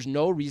 there's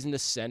no reason to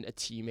send a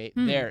teammate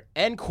there,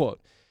 end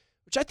quote,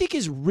 which I think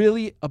is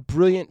really a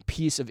brilliant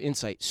piece of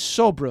insight.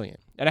 So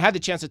brilliant. And I had the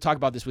chance to talk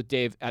about this with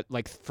Dave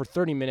for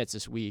 30 minutes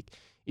this week,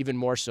 even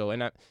more so.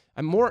 And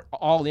I'm more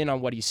all in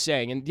on what he's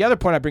saying. And the other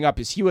point I bring up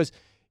is he was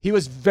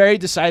very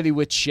decidedly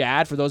with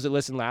Chad, for those that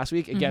listened last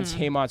week, against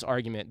Heyman's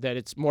argument that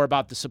it's more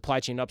about the supply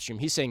chain upstream.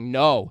 He's saying,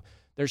 no,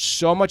 there's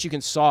so much you can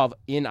solve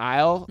in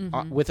aisle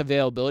with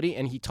availability,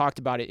 and he talked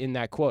about it in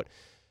that quote.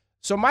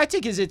 So my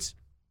take is it's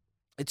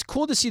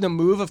cool to see the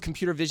move of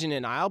computer vision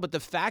in aisle, but the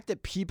fact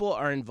that people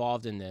are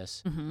involved in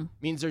this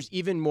means there's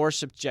even more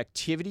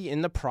subjectivity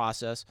in the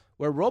process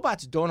where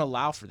robots don't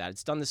allow for that.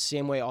 It's done the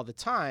same way all the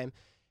time.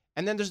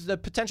 And then there's the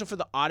potential for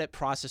the audit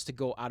process to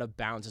go out of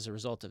bounds as a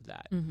result of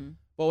that.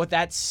 But with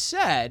that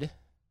said,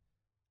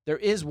 there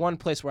is one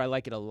place where I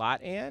like it a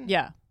lot, Ann.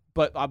 Yeah.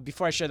 But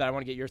before I share that, I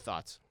want to get your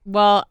thoughts.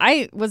 Well,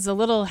 I was a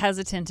little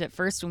hesitant at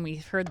first when we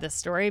heard this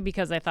story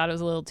because I thought it was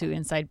a little too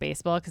inside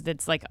baseball because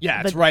it's like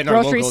it's the right in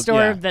our grocery local,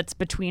 store that's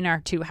between our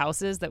two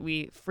houses that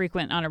we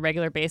frequent on a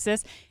regular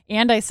basis.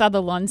 And I saw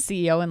the Lund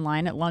CEO in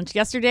line at lunch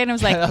yesterday, and I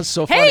was like, that was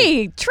so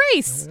hey,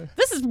 Trace,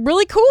 this is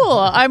really cool.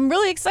 I'm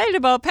really excited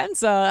about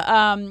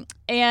Pensa.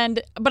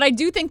 But I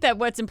do think that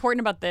what's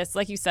important about this,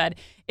 like you said,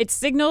 it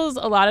signals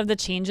a lot of the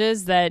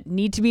changes that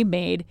need to be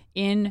made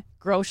in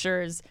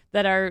grocers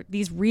that are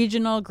these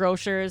regional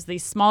grocers,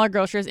 these smaller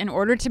grocers, in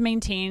order to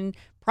maintain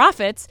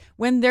profits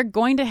when they're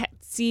going to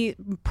see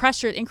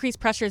increased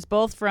pressures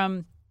both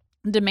from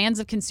demands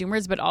of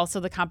consumers, but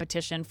also the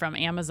competition from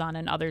Amazon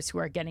and others who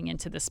are getting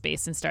into the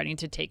space and starting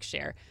to take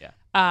share. Yeah.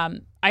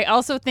 I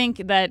also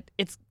think that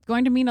it's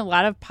going to mean a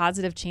lot of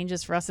positive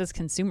changes for us as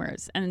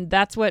consumers. And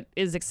that's what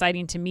is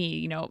exciting to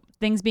me.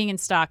 Things being in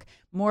stock,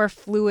 more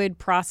fluid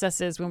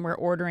processes when we're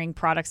ordering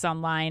products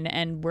online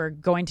and we're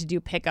going to do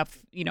pickup,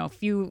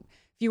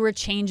 fewer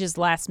changes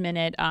last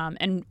minute,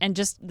 and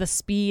just the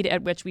speed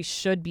at which we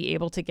should be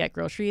able to get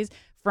groceries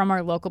from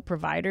our local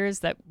providers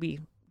that we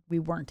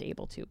weren't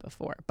able to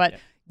before. But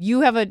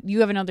you have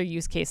another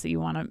use case that you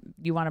want to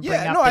bring up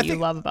that you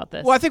love about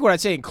this. Well, I think what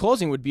I'd say in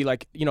closing would be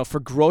for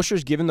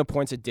grocers, given the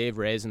points that Dave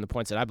raised and the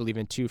points that I believe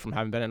in too from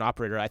having been an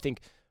operator, I think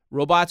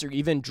robots or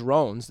even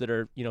drones that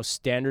are,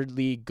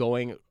 standardly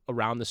going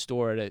around the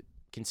store at a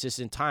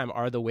consistent time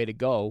are the way to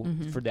go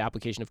for the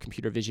application of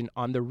computer vision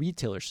on the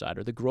retailer side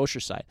or the grocer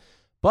side.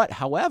 But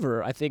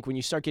however, I think when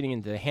you start getting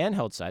into the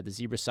handheld side, the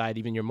Zebra side,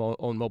 even your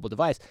own mobile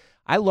device,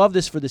 I love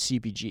this for the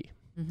CPG.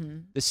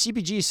 The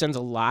CPG sends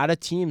a lot of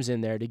teams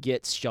in there to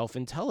get shelf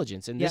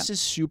intelligence, and this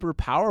is super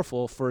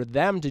powerful for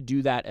them to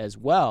do that as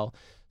well.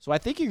 So I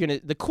think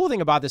the cool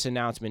thing about this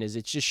announcement is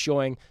it's just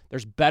showing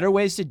there's better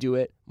ways to do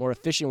it, more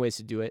efficient ways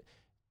to do it.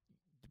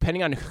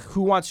 Depending on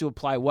who wants to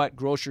apply what,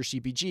 grocer,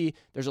 CPG,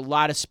 there's a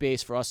lot of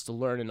space for us to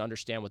learn and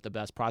understand what the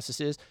best process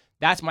is.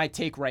 That's my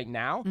take right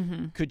now.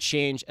 Could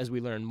change as we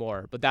learn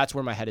more, but that's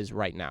where my head is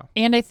right now.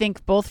 And I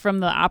think both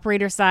from the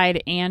operator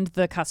side and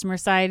the customer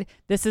side,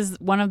 this is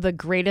one of the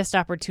greatest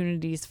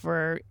opportunities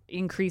for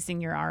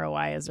increasing your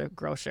ROI as a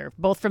grocer,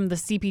 both from the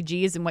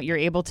CPGs and what you're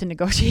able to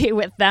negotiate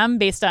with them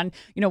based on,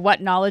 what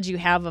knowledge you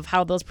have of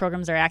how those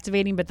programs are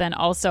activating, but then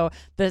also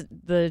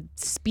the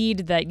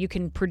speed that you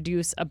can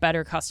produce a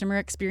better customer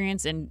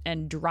experience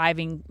and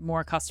driving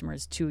more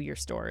customers to your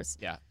stores.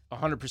 Yeah.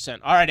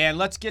 100%. All right, Ann,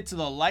 let's get to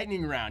the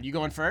lightning round. You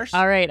going first?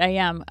 All right, I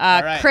am.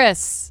 All right.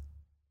 Chris.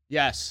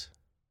 Yes.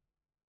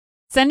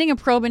 Sending a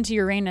probe into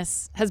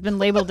Uranus has been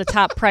labeled a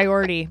top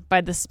priority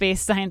by the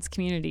space science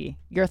community.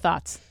 Your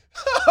thoughts?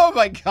 Oh,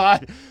 my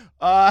God.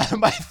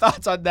 My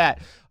thoughts on that.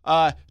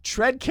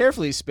 Tread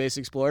carefully, space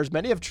explorers.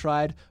 Many have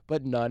tried,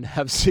 but none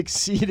have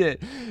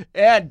succeeded.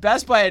 And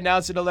Best Buy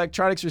announced an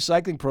electronics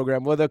recycling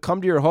program where they'll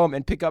come to your home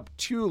and pick up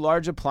 2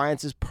 large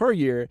appliances per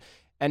year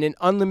and an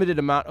unlimited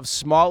amount of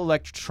small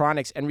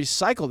electronics and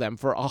recycle them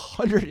for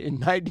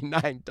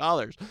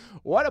 $199.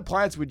 What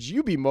appliance would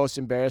you be most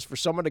embarrassed for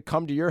someone to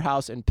come to your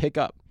house and pick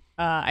up?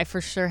 I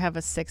for sure have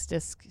a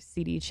 6-disc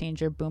CD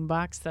changer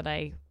boombox that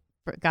I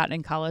got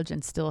in college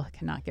and still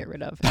cannot get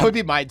rid of. That would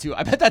be mine too.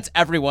 I bet that's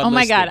everyone. Oh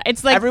my God.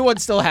 It's like everyone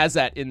still has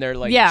that in their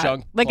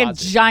junk like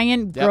closet. A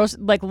giant gross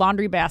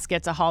laundry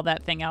basket to haul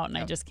that thing out, and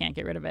I just can't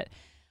get rid of it.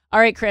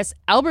 All right, Chris.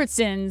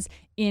 Albertsons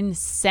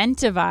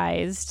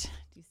incentivized.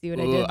 Do you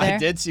see what I did there? I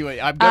did see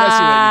what I'm gonna see what you did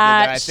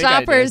there. I think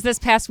shoppers this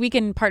past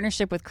weekend in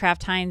partnership with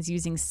Kraft Heinz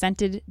using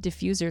scented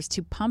diffusers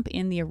to pump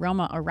in the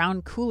aroma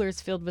around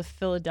coolers filled with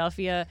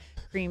Philadelphia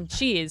cream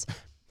cheese.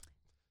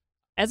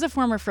 As a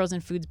former frozen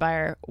foods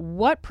buyer,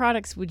 what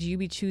products would you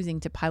be choosing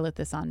to pilot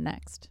this on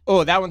next?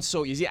 Oh, that one's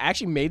so easy. I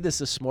actually made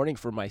this morning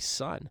for my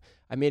son.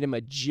 I made him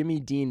a Jimmy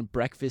Dean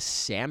breakfast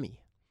Sammy.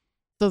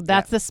 So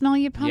that's the smell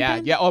you pump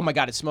in? Yeah. Oh my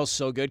God, it smells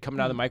so good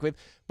coming out of the microwave.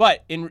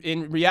 But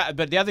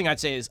but the other thing I'd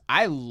say is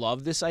I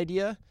love this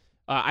idea.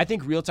 I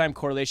think real-time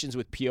correlations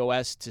with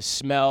POS to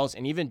smells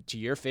and even to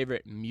your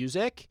favorite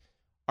music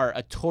are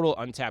a total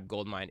untapped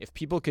goldmine. If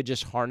people could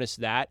just harness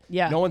that,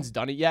 no one's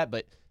done it yet,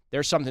 but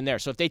there's something there.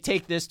 So if they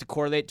take this to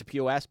correlate to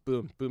POS,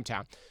 boom,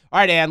 boomtown. All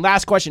right, and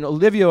last question.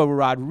 Olivia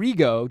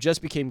Rodrigo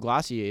just became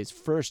Glossier's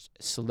first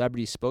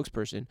celebrity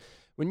spokesperson.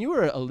 When you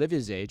were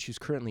Olivia's age, who's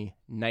currently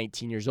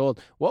 19 years old,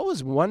 what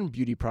was one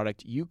beauty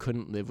product you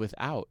couldn't live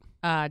without?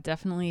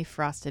 Definitely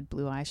frosted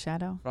blue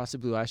eyeshadow.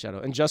 Frosted blue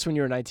eyeshadow. And just when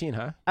you were 19,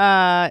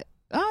 huh?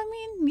 I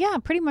mean, yeah,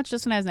 pretty much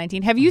just when I was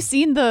 19. Have you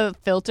seen the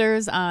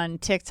filters on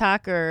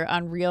TikTok or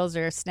on Reels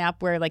or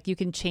Snap where like you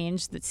can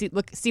change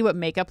see what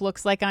makeup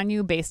looks like on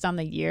you based on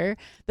the year?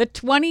 The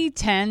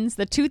 2010s,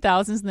 the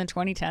 2000s and the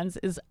 2010s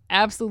is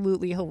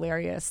absolutely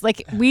hilarious.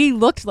 Like we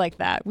looked like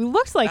that. We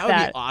looked like that. That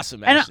would be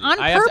awesome, actually. And on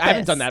purpose. I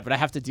haven't done that, but I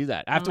have to do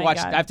that. I have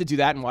to do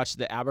that and watch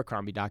the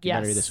Abercrombie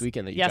documentary this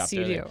weekend that you dropped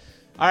earlier. Yes, you do.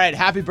 All right,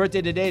 happy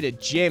birthday today to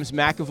James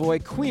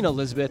McAvoy, Queen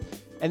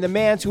Elizabeth, and the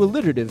man whose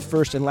alliterative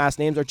first and last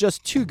names are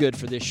just too good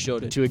for this show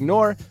to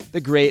ignore,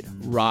 the great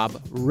Rob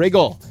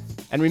Riggle.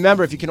 And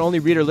remember, if you can only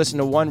read or listen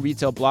to one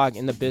retail blog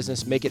in the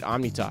business, make it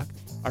OmniTalk.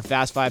 Our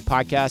Fast 5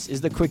 podcast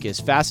is the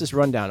quickest, fastest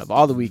rundown of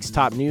all the week's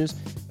top news,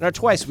 and our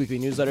twice-weekly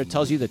newsletter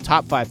tells you the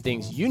top 5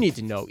 things you need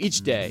to know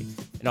each day,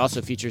 and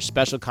also features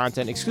special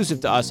content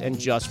exclusive to us and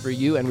just for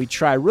you, and we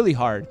try really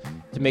hard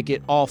to make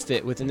it all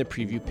fit within the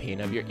preview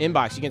pane of your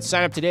inbox. You can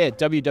sign up today at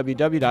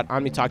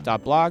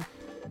www.omnitalk.blog.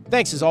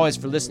 Thanks as always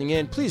for listening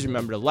in. Please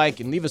remember to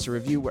like and leave us a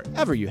review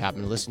wherever you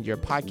happen to listen to your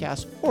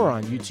podcast or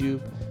on YouTube.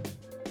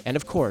 And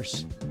of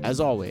course, as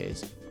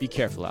always, be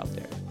careful out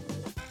there.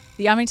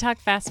 The OmniTalk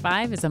Fast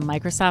 5 is a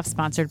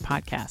Microsoft-sponsored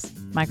podcast.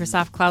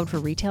 Microsoft Cloud for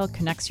Retail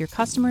connects your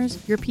customers,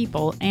 your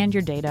people, and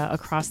your data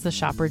across the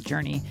shopper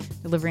journey,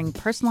 delivering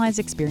personalized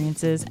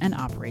experiences and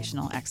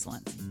operational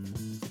excellence.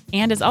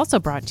 And is also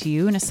brought to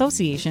you in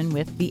association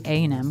with the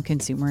A&M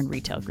Consumer and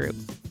Retail Group.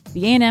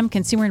 The A&M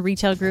Consumer and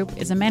Retail Group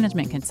is a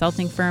management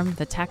consulting firm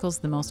that tackles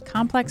the most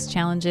complex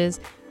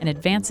challenges and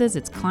advances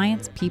its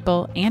clients,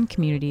 people, and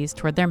communities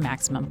toward their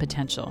maximum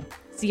potential.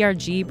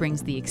 CRG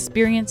brings the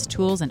experience,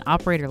 tools, and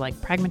operator-like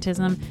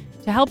pragmatism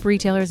to help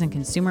retailers and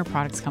consumer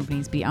products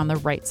companies be on the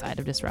right side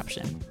of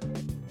disruption.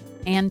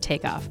 And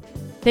Takeoff.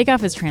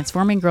 Takeoff is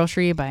transforming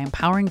grocery by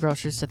empowering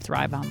grocers to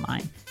thrive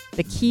online.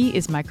 The key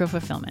is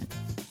micro-fulfillment,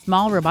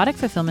 small robotic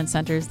fulfillment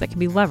centers that can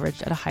be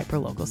leveraged at a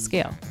hyper-local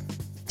scale.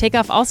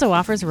 Takeoff also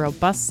offers a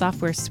robust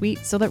software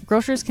suite so that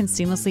grocers can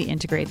seamlessly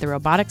integrate the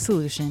robotic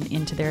solution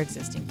into their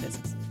existing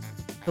business.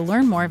 To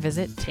learn more,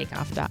 visit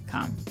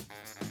takeoff.com.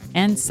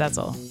 And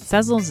Sezzle.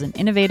 Sezzle is an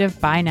innovative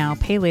buy now,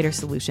 pay later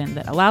solution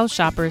that allows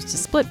shoppers to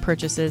split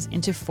purchases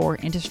into 4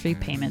 industry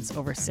payments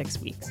over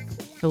 6 weeks.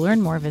 To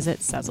learn more, visit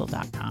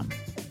Sezzle.com.